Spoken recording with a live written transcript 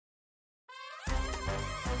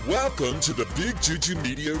Welcome to the Big Juju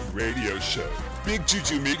Media Radio Show. Big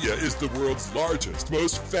Juju Media is the world's largest,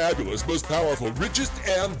 most fabulous, most powerful, richest,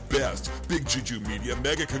 and best Big Juju Media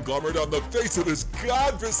mega conglomerate on the face of this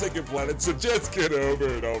godforsaken planet, so just get over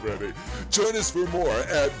it already. Join us for more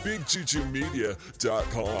at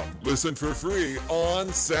BigJujuMedia.com. Listen for free on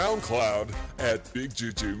SoundCloud at Big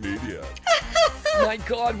Juju Media. My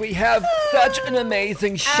God, we have such an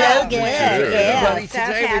amazing show. Oh, good. Everybody So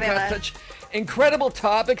today. We've got fabulous. such incredible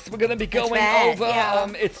topics we're going to be going right, over. yeah.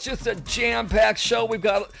 It's just a jam-packed show. We've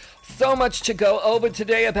got so much to go over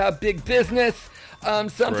today about big business,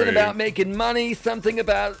 something Right. about making money, something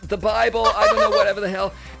about the Bible, I don't know, whatever the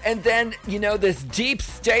hell. And then, you know, this deep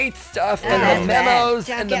state stuff and that's the memos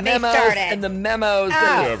right. and Don't the get me memos started. and the memos Oh.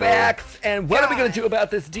 and the Yeah, bro. facts. And what are we going God. to do about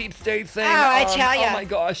this deep state thing? Oh, I tell ya. Oh, my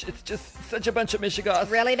gosh. It's just such a bunch of Michigas.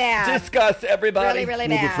 Really bad. Discuss, everybody. Really, really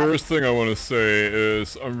Well, the bad. first thing I want to say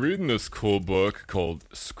is I'm reading this cool book called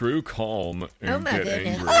Screw Calm and Oh, my Get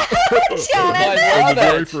goodness. Angry. I And love the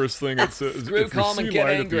very it. first thing it says, Screw if you calm and see get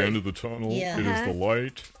light angry. at the end of the tunnel, Yeah. it is the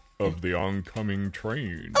light of the oncoming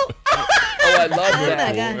train. Oh, I love my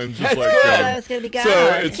that. God. And just That's like good. Oh, it's gonna be God. so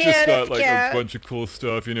it's Cute, just got it's like a cute. bunch of cool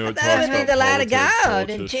stuff, you know. It thought it talks would be about the light of politics, God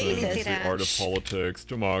and politicians, Jesus. the art of politics,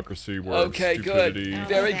 democracy, work, Okay, good. stupidity,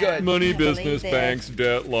 Very Oh, good. money, Can't believe business, this. banks,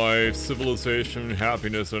 debt, life, civilization,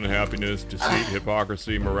 happiness, unhappiness, deceit,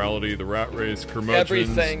 hypocrisy, morality, the rat race, curmudgeons,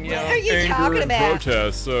 Everything, What are yeah. you anger, talking and about?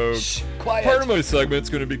 protest. So Quiet. part of my segment's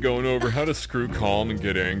going to be going over how to screw calm and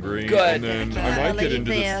get angry. Good. And then I I might get believe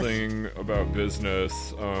into this. this thing about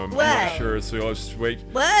business. I'm What? not sure, so I'll just wait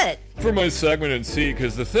What? for my segment and see,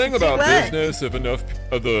 because the thing about what? business, if enough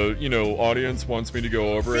of the audience wants me to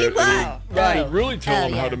go over See it, what? Right. Oh. really tell Oh,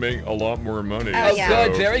 them how yeah. to make a lot more money. Oh, yeah.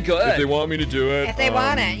 Good, very good. If they want me to do it, If they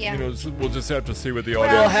want it, yeah. we'll just have to see what the Well,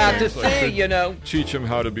 audience We'll have to thinks. I see, should you know. teach them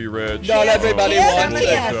how to be rich. Not everybody yes, wants We'll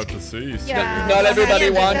it. yes. just have to see. Yeah. Not everybody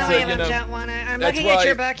Some wants of it, them you know. don't want it. I'm That's looking at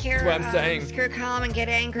your right. book here. That's what I'm saying. Screw calm and get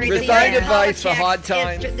angry. Resigned The word advice for politics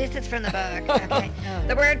hard is- times. This is from the book. Okay.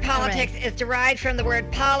 The word politics is derived from the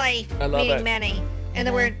word poly, I love meaning it. many, and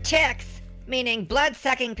the word ticks, meaning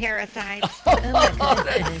blood-sucking parasites. Oh,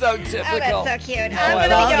 that's so typical. Oh, that's so cute. Oh, I'm I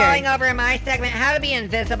going love to be it. going over in my segment how to be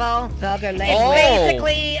invisible. Vulgar It's language. Oh.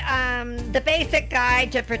 basically the basic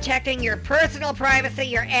guide to protecting your personal privacy,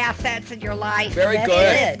 your assets, and your life. Very That's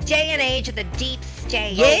good. it. This day and age of the deep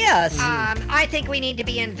state. Yes. I think we need to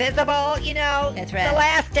be invisible. You know, That's right. The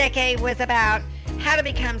last decade was about how to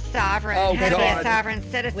become sovereign, Oh, how to be God. a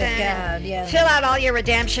sovereign citizen. With God, yeah. Fill out all your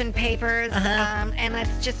redemption papers, Uh-huh. and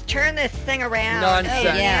let's just turn this thing around. Nonsense.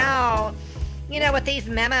 And Yeah. now, you know, with these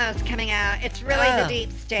memos coming out, it's really the Oh.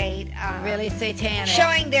 deep state. Really satanic.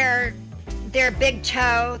 Showing their big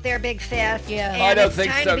toe, their big fist. Yeah. And I don't it's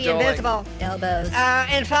think time so, to be darling. invisible. elbows.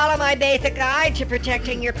 And follow my basic guide to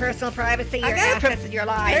protecting your personal privacy, your gotta assets, and your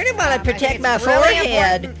life. I really wanna I think protect it's my really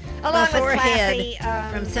forehead. important, My along forehead with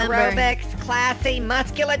Klassy from sunburn. Aerobics, Classy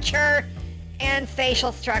musculature, and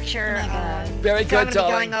facial structure. Oh my God. Very so good, I'm gonna be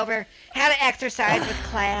darling. going over how to exercise with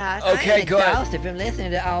class. Okay, I'm good. exhausted from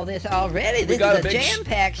listening to all this already. This got is a a big sh-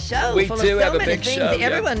 jam-packed show We full do of have so a many big things show, that yeah.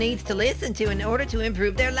 everyone needs to listen to in order to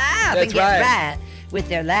improve their life That's and get right. right with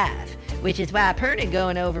their life. Which is why Pernod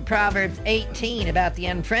going over Proverbs 18 about the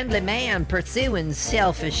unfriendly man pursuing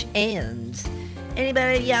selfish ends.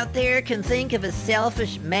 Anybody out there can think of a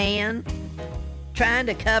selfish man trying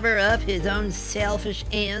to cover up his own selfish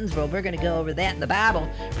ends? Well, we're going to go over that in the Bible.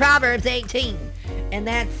 Proverbs 18. And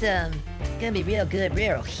that's going to be real good,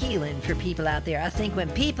 real healing for people out there. I think when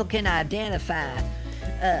people can identify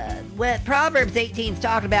what Proverbs 18 is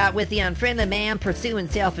talking about with the unfriendly man pursuing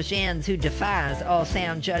selfish ends who defies all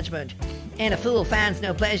sound judgment. And a fool finds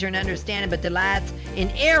no pleasure in understanding but delights in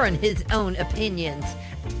airing his own opinions.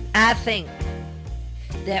 I think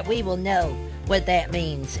that we will know what that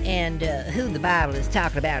means and who the Bible is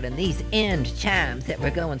talking about in these end times that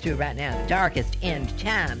we're going through right now, the darkest end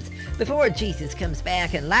times, before Jesus comes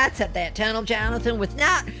back and lights up that tunnel, Jonathan, with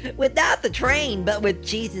not the train, but with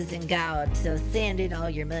Jesus and God. So send in all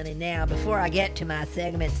your money now before I get to my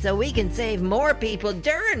segment so we can save more people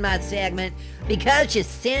during my segment, because you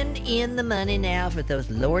send in the money now for those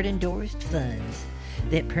Lord-endorsed funds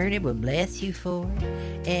that Pernod will bless you for.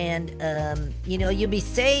 And, you'll be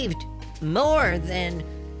saved more than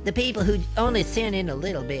the people who only send in a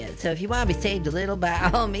little bit. So if you want to be saved a little,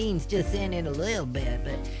 by all means, just send in a little bit.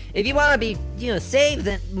 But if you want to be, saved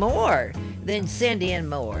more, then send in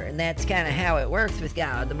more. And that's kind of how it works with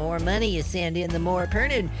God. The more money you send in, the more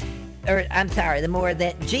the more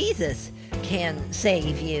that Jesus can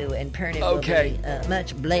save you, and Pernod will be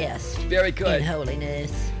much blessed Very good. in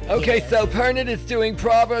holiness. Okay, Yes. so Pernod is doing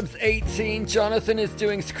Proverbs 18, Jonathan is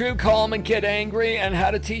doing Screw Calm and Get Angry, and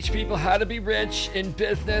how to teach people how to be rich in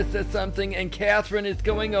business or something, and Catherine is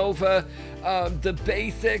going over the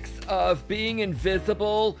basics of being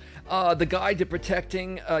invisible, the guide to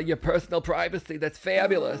protecting your personal privacy. That's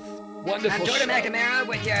fabulous. Wonderful I'm Jordan show. McNamara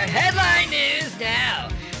with your headline news now.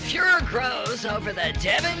 Furor grows over the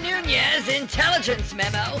Devin Nunes intelligence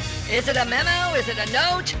memo. Is it a memo? Is it a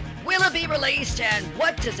note? Will it be released? And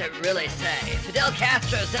what does it really say? Fidel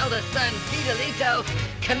Castro's eldest son, Fidelito,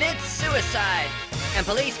 commits suicide. And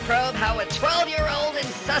police probe how a 12-year-old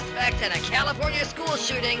suspect in a California school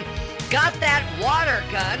shooting got that water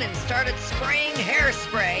gun and started spraying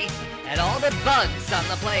hairspray at all the bugs on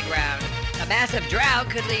the playground. A massive drought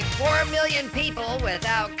could leave 4 million people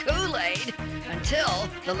without Kool-Aid until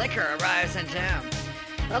the liquor arrives in town.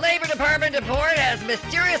 The Labor Department report has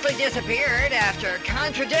mysteriously disappeared after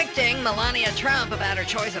contradicting Melania Trump about her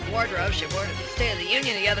choice of wardrobe she wore to the State of the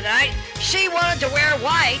Union the other night. She wanted to wear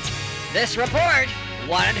white. This report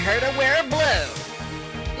wanted her to wear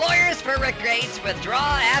blue. Lawyers for Rick Gates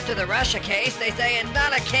withdraw after the Russia case. They say it's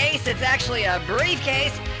not a case, it's actually a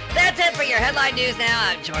briefcase. That's it for your headline news now.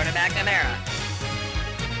 I'm Jordan McNamara.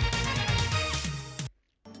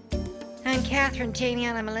 I'm Catherine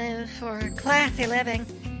Taniana Malou for Classy Living.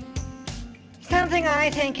 Something I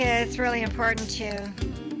think is really important too.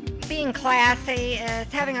 Being classy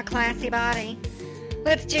is having a classy body.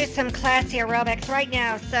 Let's do some Klassy Aerobics right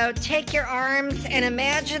now. So take your arms and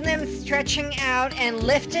imagine them stretching out and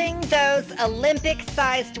lifting those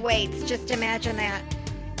Olympic-sized weights. Just imagine that.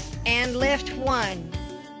 And lift 1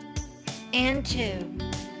 and 2.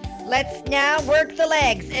 Let's now work the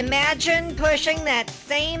legs. Imagine pushing that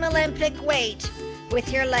same Olympic weight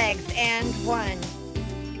with your legs. And 1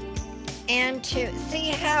 and 2. See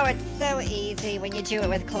how it's so easy when you do it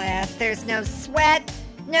with class. There's no sweat,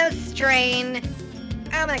 no strain.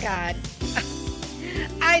 Oh my God.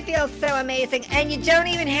 I feel so amazing. And you don't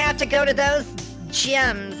even have to go to those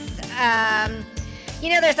gyms.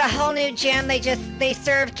 There's a whole new gym. They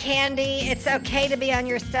serve candy. It's okay to be on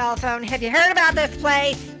your cell phone. Have you heard about this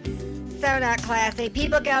place? So not classy.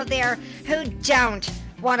 People go there who don't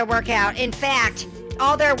want to work out. In fact,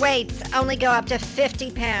 all their weights only go up to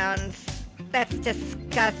 50 pounds. That's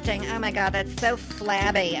disgusting. Oh my God, that's so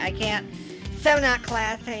flabby. I can't. So not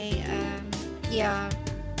classy. Yeah.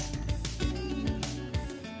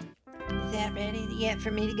 Is that ready yet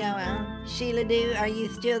for me to go on? Sheila Do, are you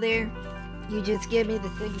still there? You just give me the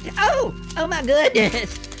signal. Oh my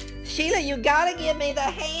goodness. Sheila, you gotta give me the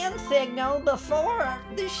hand signal before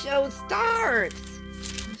the show starts.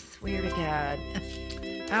 I swear to God.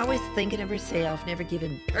 Always thinking of herself, never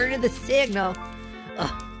giving her the signal.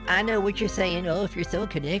 Oh, I know what you're saying. Oh, if you're so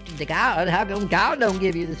connected to God, how come God don't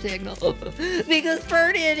give you the signal? Because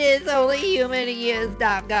Pernod is only human. He is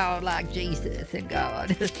not God like Jesus and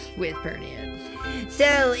God with Pernod.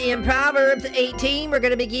 So, in Proverbs 18, we're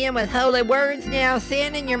going to begin with holy words now.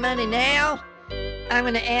 Send in your money now. I'm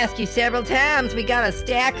going to ask you several times. We got to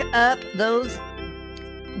stack up those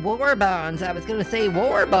war bonds. I was going to say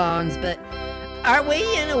war bonds, but are we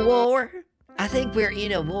in a war? I think we're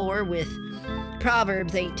in a war with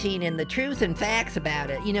Proverbs 18 and the truth and facts about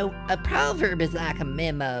it. You know, a proverb is like a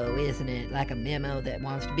memo, isn't it? Like a memo that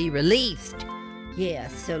wants to be released.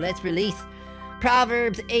 Yes, so let's release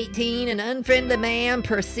Proverbs 18. An unfriendly man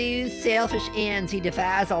pursues selfish ends. He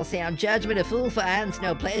defies all sound judgment. A fool finds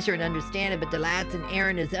no pleasure in understanding, but delights in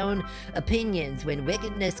airing his own opinions. When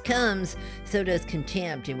wickedness comes, so does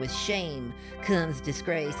contempt, and with shame comes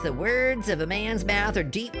disgrace. The words of a man's mouth are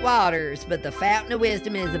deep waters, but the fountain of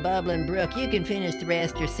wisdom is a bubbling brook. You can finish the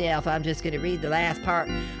rest yourself. I'm just going to read the last part.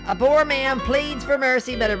 A poor man pleads for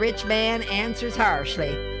mercy, but a rich man answers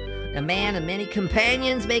harshly. A man of many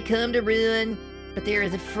companions may come to ruin, but there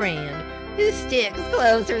is a friend who sticks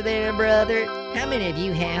closer than a brother. How many of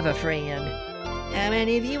you have a friend? How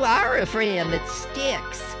many of you are a friend that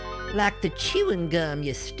sticks like the chewing gum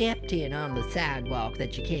you stepped in on the sidewalk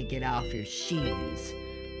that you can't get off your shoes?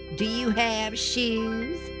 Do you have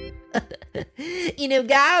shoes? You know,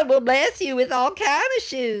 God will bless you with all kinds of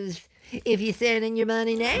shoes if you send in your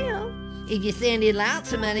money now. If you send in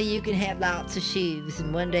lots of money, you can have lots of shoes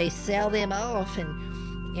and one day sell them off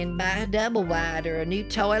and buy a double wide or a new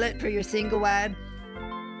toilet for your single wide.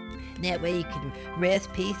 That way you can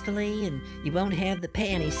rest peacefully and you won't have the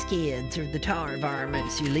panty skids or the tar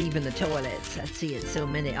varmints you leave in the toilets. I see it so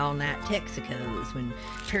many all-night Texacos when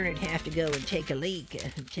Turn'd have to go and take a leak,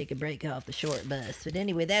 take a break off the short bus. But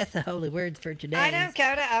anyway, that's the holy words for today. I don't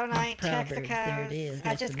go to all-night Proverbs. There it Texacos. is. I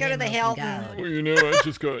That's just the go to the memo from Hilton. God. Well, I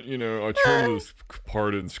just got, I turned to this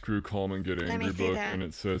part in Screw Calm and Get me Angry see book, that. and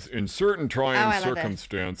it says, in certain I trying love this.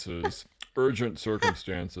 circumstances, urgent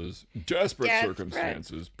circumstances, desperate Desperate.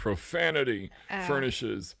 circumstances, profanity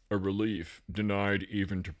furnishes a relief denied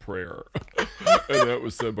even to prayer. And that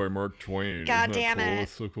was said by Mark Twain. God Isn't that damn cool? it.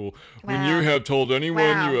 That's so cool. When Wow. you have told anyone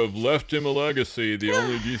Wow. you have left him a legacy, the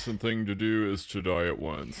only decent thing to do is to die at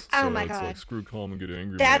once. Oh so my it's God. like Screw Calm and Get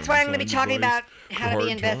Angry. That's man. why I'm gonna be Sound talking advice about for how to be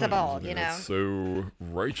hard invisible, times, you and know. it's so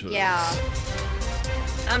righteous. Yeah.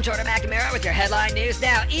 I'm Jordan McNamara with your headline news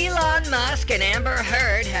now. Elon Musk and Amber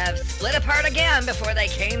Heard have split apart again before they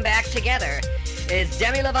came back together. Is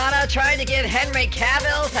Demi Lovato trying to give Henry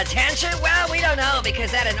Cavill's attention? Well, we don't know,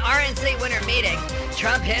 because at an RNC winter meeting,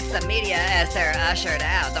 Trump hits the media as they're ushered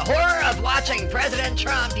out. The horror of watching President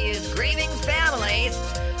Trump use grieving families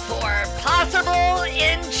for possible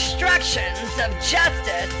instructions of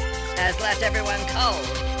justice has left everyone cold.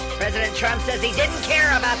 President Trump says he didn't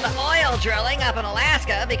care about the oil drilling up in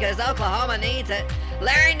Alaska because Oklahoma needs it.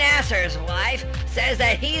 Larry Nassar's wife says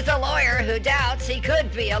that he's a lawyer who doubts he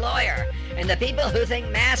could be a lawyer. And the people who think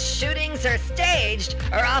mass shootings are staged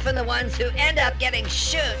are often the ones who end up getting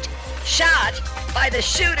shot by the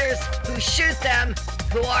shooters who shoot them,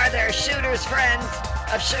 who are their shooters' friends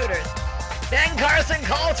of shooters. Ben Carson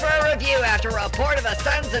calls for a review after a report of a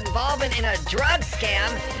son's involvement in a drug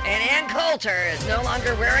scam, and Ann Coulter is no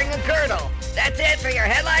longer wearing a girdle. That's it for your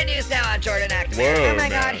headline news now. I'm Jordan McNamara. Whoa, Oh my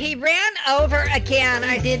man. God, he ran over again.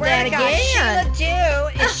 I did swear that to God. again.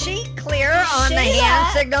 Sheila Dew, is she clear on the Sheila?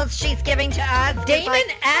 hand signals she's giving to us? Demon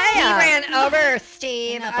Like, Aya. He ran over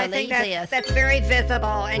Steve. Not I think Elysius. that's very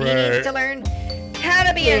visible, and he Right. needs to learn how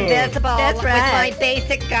to be invisible. That's right. With my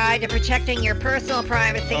basic guide to protecting your personal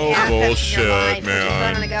privacy Oh, assets in your bullshit, life, which is man. what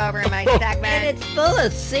I'm going to go over in my segment. And it's full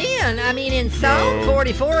of sin. I mean, in Psalm No.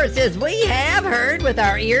 44, it says, we have heard with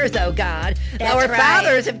our ears, O God. That's Our right.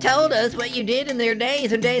 fathers have told us what you did in their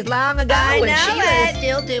days and days long ago. I and know Sheila it. is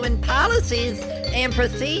still doing policies and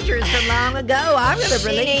procedures from long ago. I'm going to She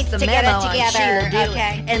release needs the to get memo it on together, Sheila Dew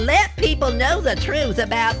okay. and let people know the truth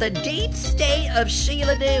about the deep state of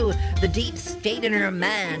Sheila Dew, the deep state in her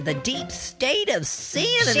mind, the deep state of sin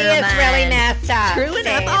in She her is mind. really messed up, Screwing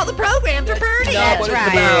up Steve. all the programs for Purdy. Not That's what it's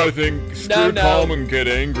right. about. I think Screw no. Calm and Get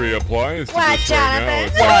Angry applies to What, this right now. Jonathan?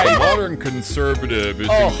 It's Why? like a modern conservative is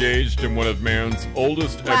Oh. engaged in one of man's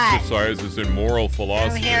oldest What? exercises in moral Oh,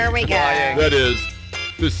 philosophy. here we go. Lying. That is,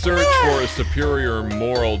 the search for a superior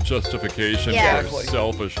moral justification Yeah. for Exactly.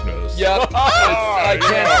 selfishness. Yep. I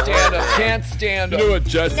can't stand him. Can't stand You him. know what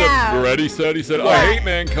Jessup No. Moretti said? He said, What? I hate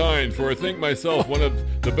mankind, for I think myself one of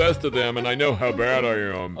the best of them, and I know how bad I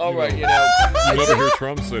am. All right, you never know. hear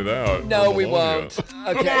Trump say that. No, from we Bologna. won't.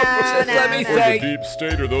 Okay, No, just no, let me no. Or the say, deep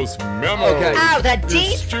state or those memos. Okay. Oh, the These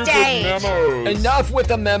deep stupid state. memos. enough with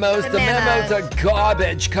the memos. The The memos memos. are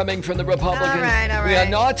garbage coming from the Republicans. All right, We are all right.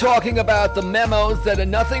 not talking about the memos that are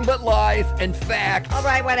nothing but lies and facts. All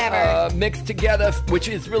right, whatever. Mixed together, which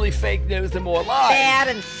is really fake news and more lies. Bad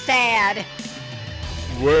and sad.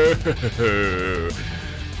 Whoa.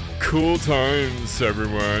 Cool times,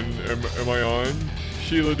 everyone. Am I on?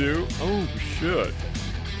 Sheila Dew? Oh, shit.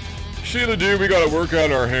 Sheila Dew, we gotta work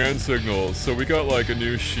out our hand signals. So we got like a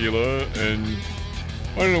new Sheila, and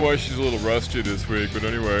I don't know why she's a little rusty this week, but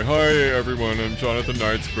anyway. Hi, everyone. I'm Jonathan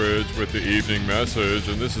Knightsbridge with the Evening Message,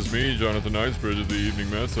 and this is me, Jonathan Knightsbridge, with the Evening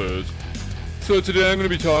Message. So today I'm going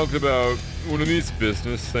to be talking about one of these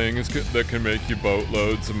business things that can make you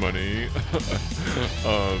boatloads of money.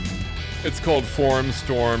 It's called Form,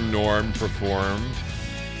 Storm, Norm, Perform.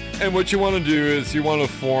 And what you want to do is you want to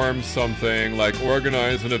form something like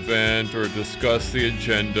organize an event or discuss the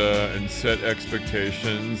agenda and set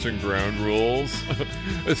expectations and ground rules.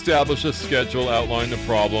 Establish a schedule, outline the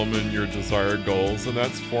problem and your desired goals, and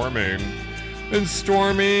that's forming. And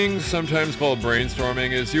storming, sometimes called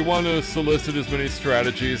brainstorming, is you want to solicit as many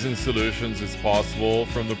strategies and solutions as possible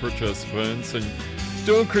from the participants. And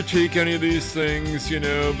don't critique any of these things,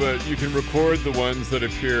 but you can record the ones that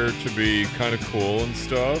appear to be kind of cool and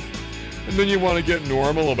stuff. And then you want to get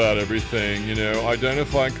normal about everything,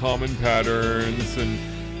 identify common patterns and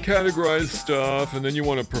categorize stuff, and then you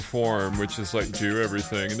want to perform, which is like do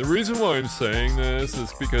everything. And the reason why I'm saying this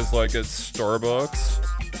is because like at Starbucks,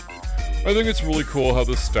 I think it's really cool how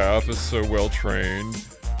the staff is so well trained.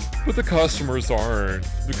 But the customers aren't.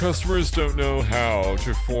 The customers don't know how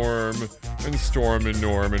to form and storm and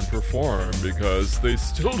norm and perform because they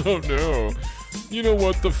still don't know,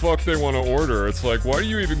 what the fuck they want to order. It's like, why do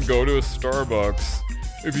you even go to a Starbucks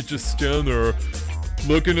if you just stand there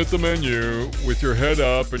looking at the menu with your head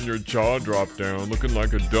up and your jaw dropped down, looking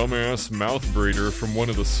like a dumbass mouth breeder from one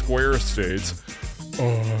of the square states?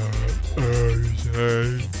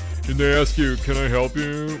 And they ask you, can I help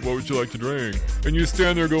you? What would you like to drink? And you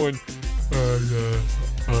stand there going,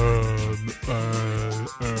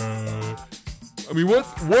 I mean,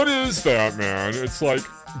 what is that, man? It's like,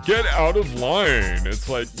 get out of line. It's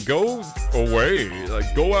like, go away.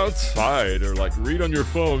 Like, go outside or like read on your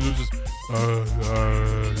phone. It's just,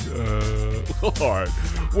 Lord,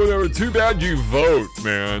 whatever. Too bad you vote,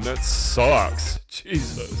 man. That sucks.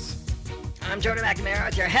 Jesus. I'm Jordan McNamara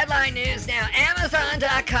with your headline news now.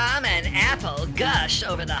 Amazon.com and Apple gush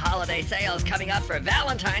over the holiday sales coming up for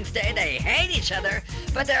Valentine's Day. They hate each other,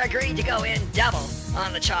 but they're agreed to go in double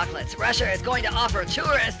on the chocolates. Russia is going to offer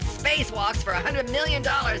tourists spacewalks for $100 million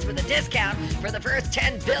with a discount for the first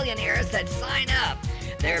 10 billionaires that sign up.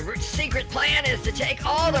 Their secret plan is to take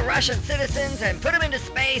all the Russian citizens and put them into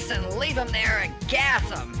space and leave them there and gas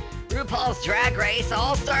them. RuPaul's Drag Race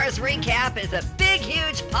All-Stars recap is a big,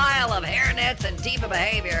 huge pile of hairnets and diva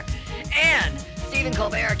behavior. And Stephen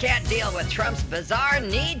Colbert can't deal with Trump's bizarre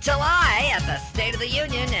need to lie at the State of the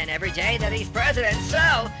Union and every day that he's president,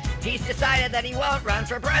 so he's decided that he won't run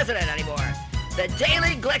for president anymore. The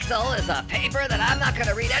Daily Glixel is a paper that I'm not going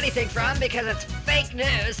to read anything from because it's fake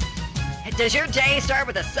news. Does your day start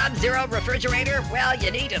with a Sub-Zero refrigerator? Well,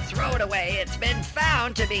 you need to throw it away. It's been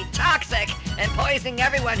found to be toxic and poisoning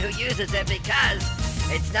everyone who uses it because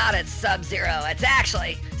it's not at Sub-Zero. It's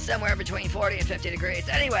actually somewhere between 40 and 50 degrees.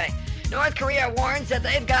 Anyway, North Korea warns that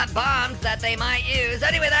they've got bombs that they might use.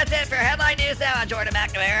 Anyway, that's it for Headline News Now. I'm Jordan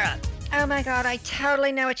McNamara. Oh my God, I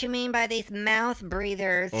totally know what you mean by these mouth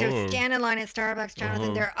breathers. So stand in line at Starbucks,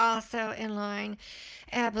 Jonathan. They're also in line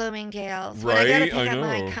at Bloomingdale's. When I go to pick up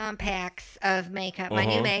my compacts of makeup, my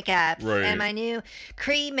new makeups, and my new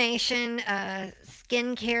cremation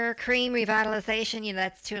skincare cream revitalization.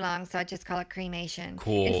 That's too long, so I just call it cremation.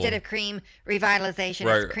 Cool. Instead of cream revitalization,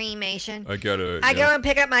 it's cremation. I get it. I go and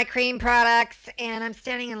pick up my cream products, and I'm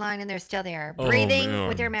standing in line, and they're still there, breathing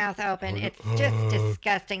with their mouth open. It's just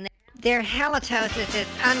disgusting. Their halitosis is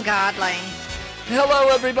ungodly. Hello,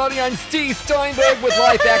 everybody. I'm Steve Steinberg with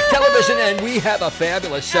LifeX Television, and we have a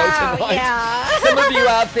fabulous show tonight. Yeah. Some of you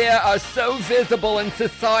out there are so visible in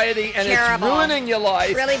society, and Terrible. It's ruining your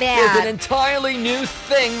life. Really bad. There's an entirely new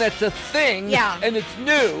thing that's a thing, and it's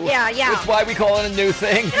new. Yeah. That's why we call it a new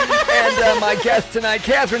thing. And my guest tonight,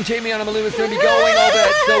 Catherine Jamie Malou, is going to be going over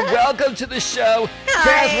it. So welcome to the show,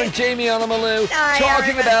 Catherine Jamie Malou,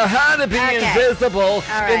 talking about how to be invisible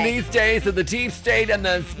in these days of the deep state and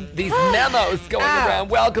these memos going around.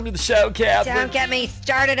 Welcome to the show, Catherine. Don't get me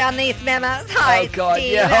started on these memos. Hi, oh, God.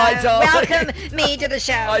 Steve. Yeah, hi, darling. Welcome me to the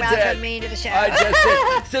show. Welcome me to the show. I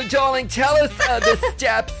just did. So, darling, tell us the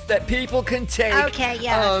steps that people can take. Okay,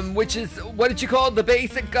 yes. Which is, what did you call it? The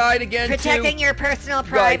basic guide again? Protecting your personal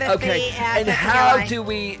privacy. Right, okay. And how do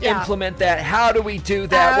we implement that? How do we do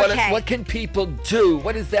that? Okay. What can people do?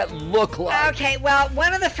 What does that look like? Okay, well,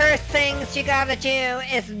 one of the first things you gotta do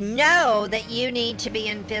is know that you need to be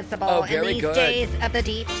invisible in these days of the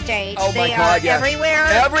deep state. Oh, they my God, are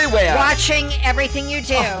everywhere, watching everything you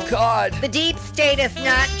do. Oh, God. The deep state is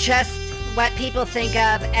not just what people think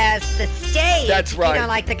of as the state. That's right.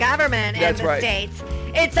 Like the government and the states.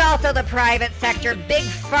 It's also the private sector, big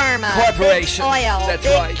pharma, corporations, big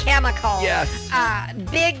oil, big chemical,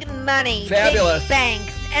 big money, fabulous big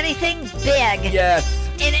banks, anything big. Yes.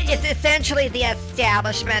 And it's essentially the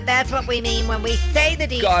establishment. That's what we mean when we say the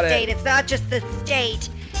deep state. It's not just the state.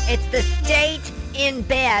 It's the state in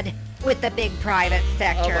bed with the big private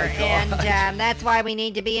sector. And that's why we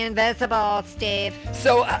need to be invisible, Steve.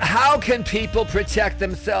 So how can people protect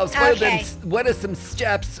themselves? What are some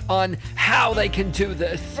steps on how they can do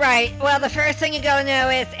this? Right. Well, the first thing you gotta know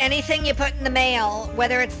is anything you put in the mail,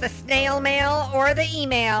 whether it's the snail mail or the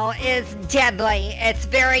email, is deadly. It's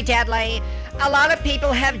very deadly. A lot of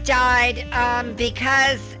people have died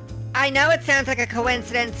because, I know it sounds like a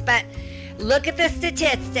coincidence, but look at the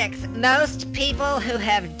statistics. Most people who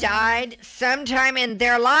have died sometime in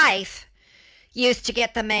their life used to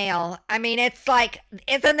get the mail. I mean, it's like,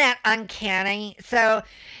 isn't that uncanny? So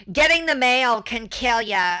getting the mail can kill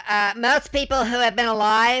you. Most people who have been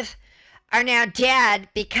alive are now dead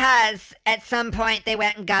because at some point they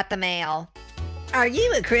went and got the mail. Are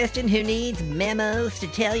you a Christian who needs memos to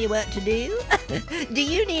tell you what to do? Do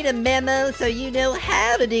you need a memo so you know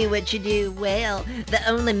how to do what you do? Well, the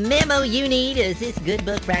only memo you need is this good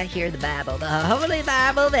book right here, the Bible. The Holy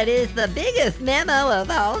Bible that is the biggest memo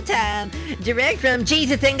of all time. Direct from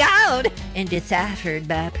Jesus and God and deciphered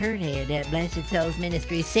by Pernhead at Blessed Souls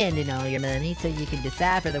Ministry. Sending all your money so you can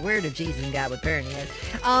decipher the word of Jesus and God with Pernhead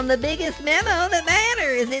on the biggest memo that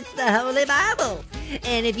matters. It's the Holy Bible.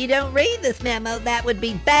 And if you don't read this memo, that would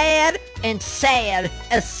be bad and sad.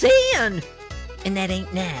 A sin. And that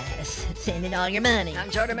ain't nice. Sending all your money. I'm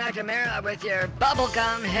Jordan McNamara with your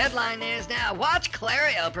Bubblegum headline news now. Watch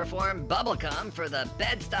Clario perform Bubblegum for the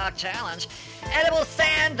Bedstock Challenge. Edible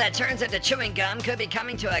sand that turns into chewing gum could be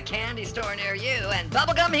coming to a candy store near you. And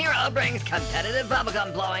Bubblegum Hero brings competitive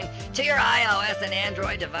bubblegum blowing to your iOS and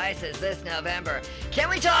Android devices this November. Can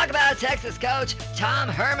we talk about Texas coach Tom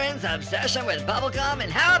Herman's obsession with bubblegum?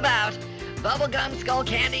 And how about bubblegum skull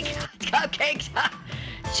candy cupcakes?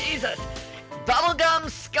 Jesus. Bubblegum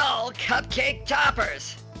skull cupcake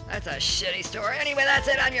toppers. That's a shitty story. Anyway, that's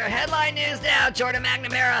it on your headline news now. Jordan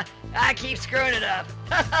McNamara. I keep screwing it up.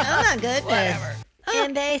 Oh my goodness. Whatever.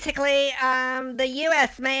 And basically, the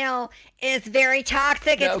U.S. mail is very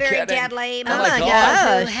toxic. No it's very kidding. deadly. Oh Most my people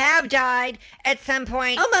gosh. who have died at some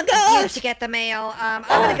point Oh my gosh. used to get the mail. I'm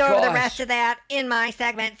going to go over the gosh. rest of that in my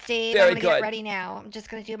segment, Steve. Very I'm going to good. get ready now. I'm just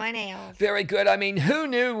going to do my nails. Very good. I mean, who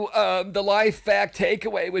knew the life fact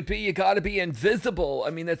takeaway would be you got to be invisible?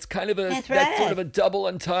 I mean, that's kind of That's that's right. sort of a double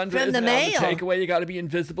entendre. From the isn't it? On mail. takeaway, you got to be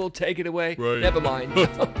invisible. Take it away. Right. Never mind.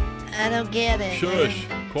 I don't get it. Shush.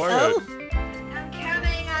 Quiet. Oh,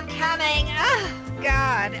 I'm coming. Oh,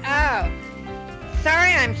 God. Oh.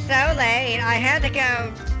 Sorry I'm so late. I had to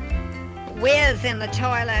go whiz in the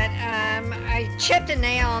toilet. I chipped a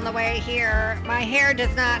nail on the way here. My hair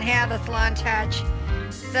does not have a salon touch.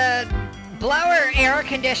 The blower air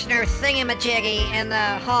conditioner thingamajiggy in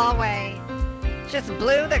the hallway just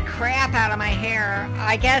blew the crap out of my hair.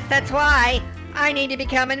 I guess that's why I need to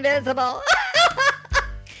become invisible.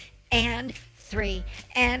 And 3.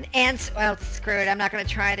 And, well, screw it. I'm not going to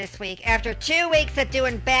try this week. After 2 weeks of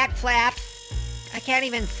doing backflaps, I can't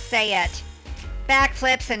even say it.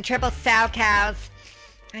 Backflips and triple sow cows.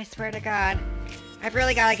 I swear to God, I've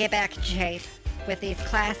really got to get back in shape with these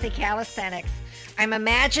classy calisthenics. I'm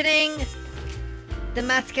imagining the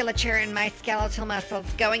musculature in my skeletal muscles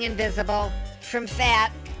going invisible from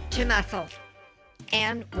fat to muscle.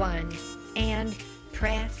 And 1. And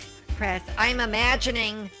press. I'm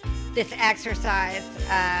imagining this exercise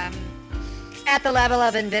at the level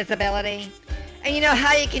of invisibility. And you know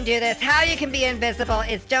how you can do this? How you can be invisible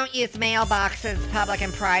is don't use mailboxes, public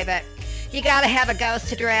and private. You gotta have a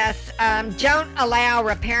ghost address. Don't allow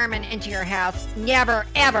repairmen into your house. Never,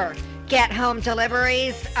 ever get home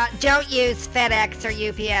deliveries. Don't use FedEx or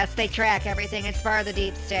UPS. They track everything. It's part of the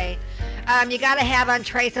deep state. You gotta have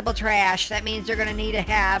untraceable trash. That means you're gonna need to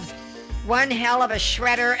have one hell of a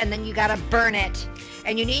shredder, and then you gotta burn it.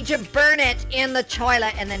 And you need to burn it in the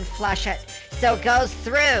toilet and then flush it. So it goes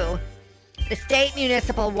through the state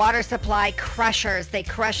municipal water supply crushers. They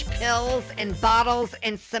crush pills and bottles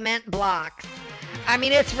and cement blocks. I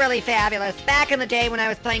mean, it's really fabulous. Back in the day when I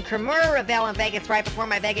was playing Cremora Revel in Vegas right before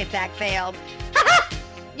my Vegas act failed,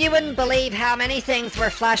 you wouldn't believe how many things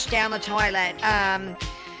were flushed down the toilet.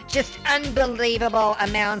 Just unbelievable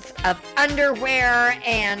amounts of underwear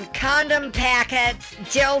and condom packets,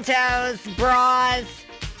 dildos, bras,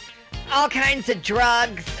 all kinds of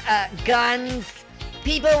drugs, guns.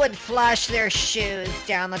 People would flush their shoes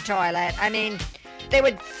down the toilet. I mean, they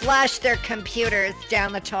would flush their computers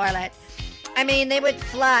down the toilet. I mean, they would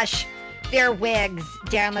flush their wigs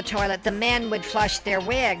down the toilet. The men would flush their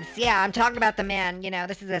wigs. Yeah, I'm talking about the men. You know,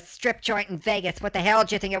 this is a strip joint in Vegas. What the hell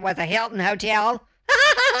did you think it was, a Hilton hotel?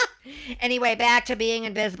 Anyway, back to being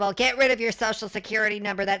invisible. Get rid of your social security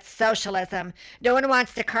number. That's socialism. No one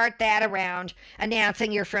wants to cart that around,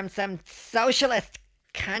 announcing you're from some socialist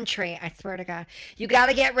country. I swear to God. You got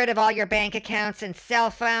to get rid of all your bank accounts and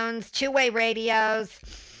cell phones, two-way radios.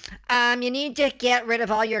 You need to get rid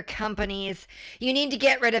of all your companies. You need to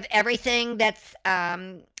get rid of everything that's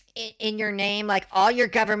in your name, like all your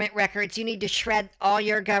government records. You need to shred all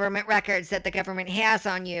your government records that the government has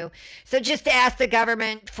on you. So just ask the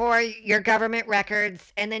government for your government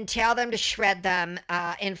records and then tell them to shred them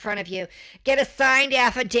in front of you. Get a signed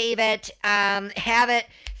affidavit, have it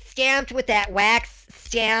stamped with that wax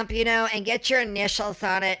stamp, you know, and get your initials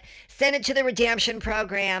on it. Send it to the redemption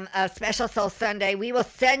program of Special Soul Sunday. We will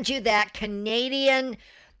send you that Canadian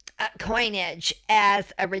coinage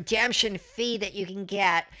as a redemption fee that you can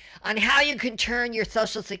get on how you can turn your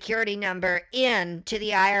social security number in to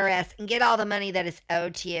the IRS and get all the money that is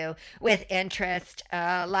owed to you with interest,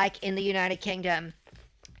 like in the United Kingdom.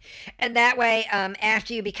 And that way,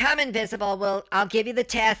 after you become invisible, I'll give you the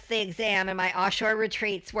test, the exam, in my offshore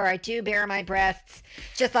retreats where I do bare my breasts,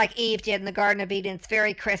 just like Eve did in the Garden of Eden. It's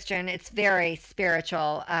very Christian. It's very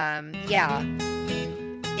spiritual. Yeah.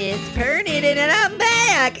 It's Pernod, and I'm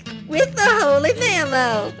back with the Holy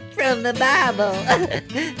Memo from the Bible.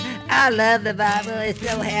 I love the Bible. It's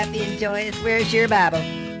so happy and joyous. Where's your Bible?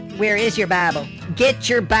 Where is your Bible? Get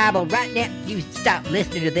your Bible right now. You stop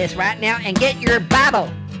listening to this right now and get your Bible.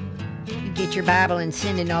 You get your Bible and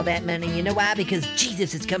send in all that money. You know why? Because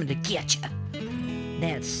Jesus is coming to get you.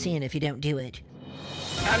 That's sin if you don't do it.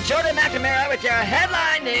 I'm Jordan McNamara with your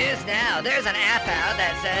headline news. Now, there's an app out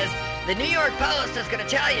that says the New York Post is going to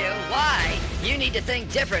tell you why you need to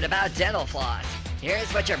think different about dental floss.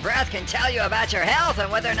 Here's what your breath can tell you about your health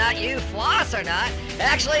and whether or not you floss or not.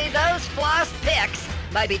 Actually, those floss picks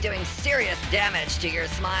might be doing serious damage to your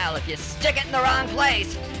smile. If you stick it in the wrong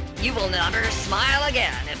place, you will never smile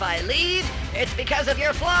again. If I leave, it's because of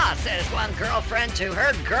your floss, says one girlfriend to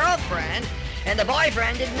her girlfriend. And the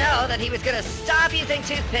boyfriend didn't know that he was going to stop using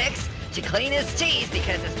toothpicks to clean his teeth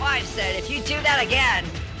because his wife said, if you do that again,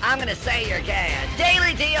 I'm going to say you're gay. A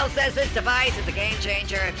Daily Deal says this device is a game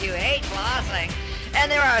changer if you hate flossing.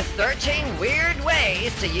 And there are 13 weird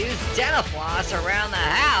ways to use dental floss around the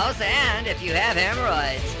house. And if you have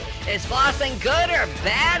hemorrhoids, is flossing good or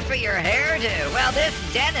bad for your hairdo? Well, this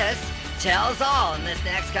dentist tells all in this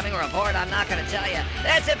next coming report. I'm not going to tell you.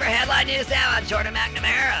 That's it for Headline News Now. I'm Jordan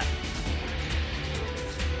McNamara.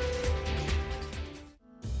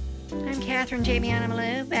 I'm Catherine Jamiana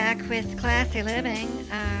Malou, back with Classy Living.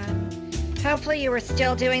 Hopefully you were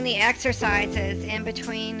still doing the exercises in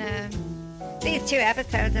between these two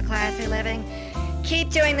episodes of Classy Living.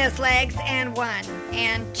 Keep doing those legs, and 1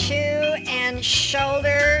 and 2 and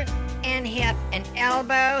shoulder and hip and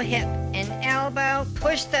elbow.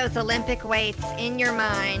 Push those Olympic weights in your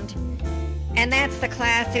mind. And that's the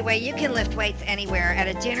classy way. You can lift weights anywhere, at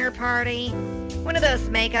a dinner party, one of those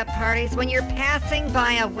makeup parties, when you're passing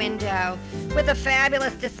by a window with a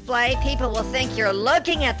fabulous display. People will think you're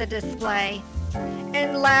looking at the display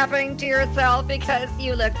and laughing to yourself because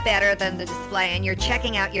you look better than the display, and you're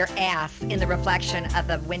checking out your ass in the reflection of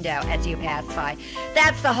the window as you pass by.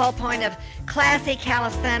 That's the whole point of classy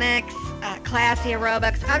calisthenics, classy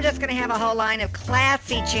aerobics. I'm just going to have a whole line of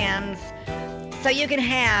classy gyms so you can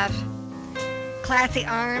have classy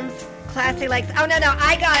arms, classy legs. Oh, no,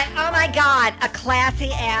 I got it. Oh, my God. A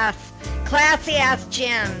classy ass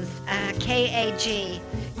gyms. K-A-G.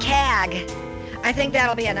 CAG. I think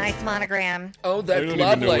that'll be a nice monogram. Oh, that's lovely.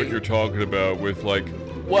 I don't even know what you're talking about with, like,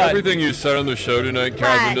 what? Everything you said on the show tonight,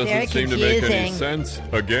 Catherine, doesn't seem to make any sense.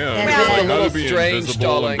 Again, Well, like, a how little to be strange, invisible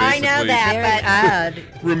darling. and I know basically that, Very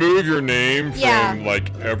odd. remove your name Yeah. from,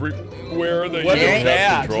 like, everywhere that What you don't is that?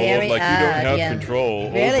 have control Very of. Like, you don't odd, have yeah.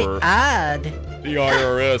 control Really over odd. the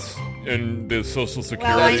IRS and the Social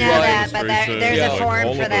Security Well, I know that, but Administration. there's a like, form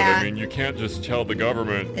all for of that. It. I mean, you can't just tell the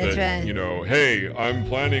government That's that, right. you know, hey, I'm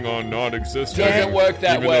planning on not existing. Doesn't work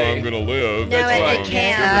that even way. though I'm going to live. No, it Give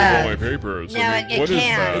can't. me all my papers. No, I mean, it what is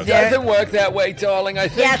can't. It that? doesn't work that way, darling. I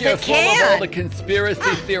think Yes, you're it full of all can. the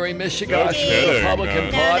conspiracy theory mishigas No from the kidding,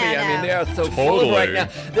 Republican man. Party. No, I mean, no. they are so full of right Totally.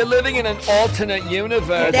 now. They're living in an alternate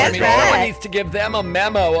universe. That's I mean, right. someone needs to give them a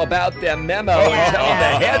memo about their memo and tell them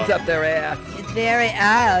their heads up their ass. It's very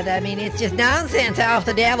odd. I mean, it's just nonsense off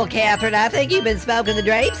the devil, Catherine. I think you've been smoking the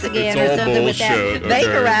drapes again It's or all something with bullshit, that okay.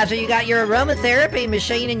 vaporizer. You got your aromatherapy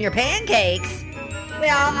machine in your pancakes.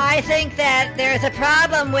 Well, I think that there's a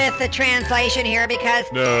problem with the translation here because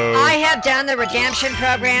No. I have done the redemption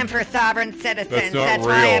program for sovereign citizens. That's not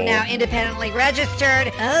why I'm real. now independently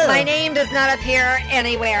registered. Oh. My name does not appear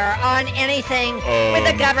anywhere on anything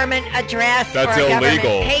with a government address that's or a government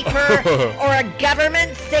illegal. paper or a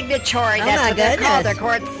government signatory. Oh, That's my what they're called. goodness. They're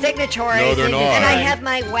called signatories. No, they're not. And I have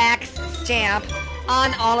my wax stamp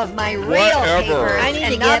on all of my real Whatever. papers I need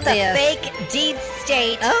and to not get the this. fake deed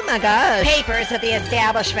state Oh my gosh. papers of the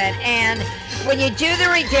establishment. And when you do the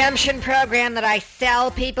redemption program that I sell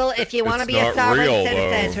people, if you want to It's be a not sovereign real, citizen,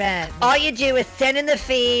 That's right. all you do is send in the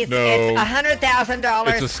fees. No. It's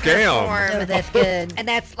 $100,000 It's a per scam. form. Oh, that's good. And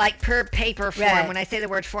that's like per paper form. Right. When I say the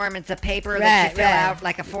word form, it's a paper that you Right, fill right. out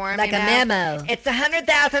like a form. Like you a know? memo. It's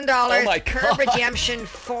 $100,000 Oh, my per God. redemption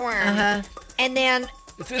form. Uh-huh. And then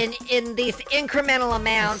in these incremental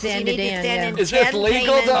amounts, Send you it need to in, send yeah. in Is this 10 legal,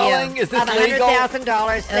 payments darling? Is this of legal?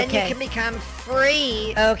 $100,000. Then Okay. you can become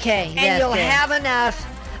free. Okay. And yes, you'll yes. have enough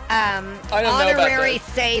I don't know about honorary this.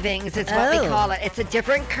 savings is what we call it. It's a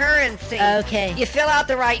different currency. Okay. You fill out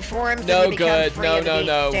the right forms No and you become good. free No, of the no, deep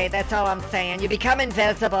no. state. That's all I'm saying. You become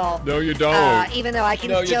invisible. No, you don't. Even though I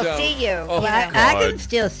can No, you still don't. see you. Oh, you know? I God. can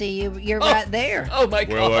still see you. You're right there. Oh my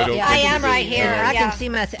Well, God. I don't I think am you right can. here. I Yeah.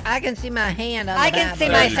 can see my hand on the I can Bible. see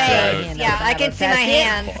my you face. can. Yeah, I can see my That's it.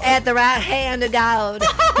 hand. At the right hand of God,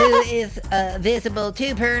 who is visible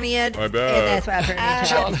to Pernian. I bet. And that's why Pernian Oh,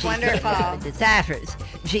 talks. that's wonderful. Deciphers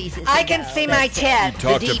Jesus. I and can God. see my That's it. tits.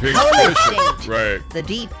 Talk The to deep Pink holy Bishop. state. Right. The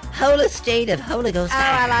deep, holy state of Holy Ghost. Oh,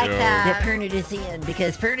 I like Yeah. that that. Pernod is in,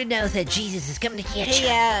 because Pernod knows that Jesus is coming to get He you.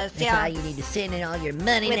 is, That's yeah. why you need to send in all your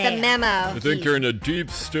money With now. the memo. I think you're in a deep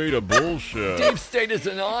state of bullshit. Deep state is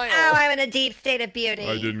denial. Oh, I'm in a deep state of beauty.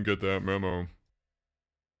 I didn't get that memo.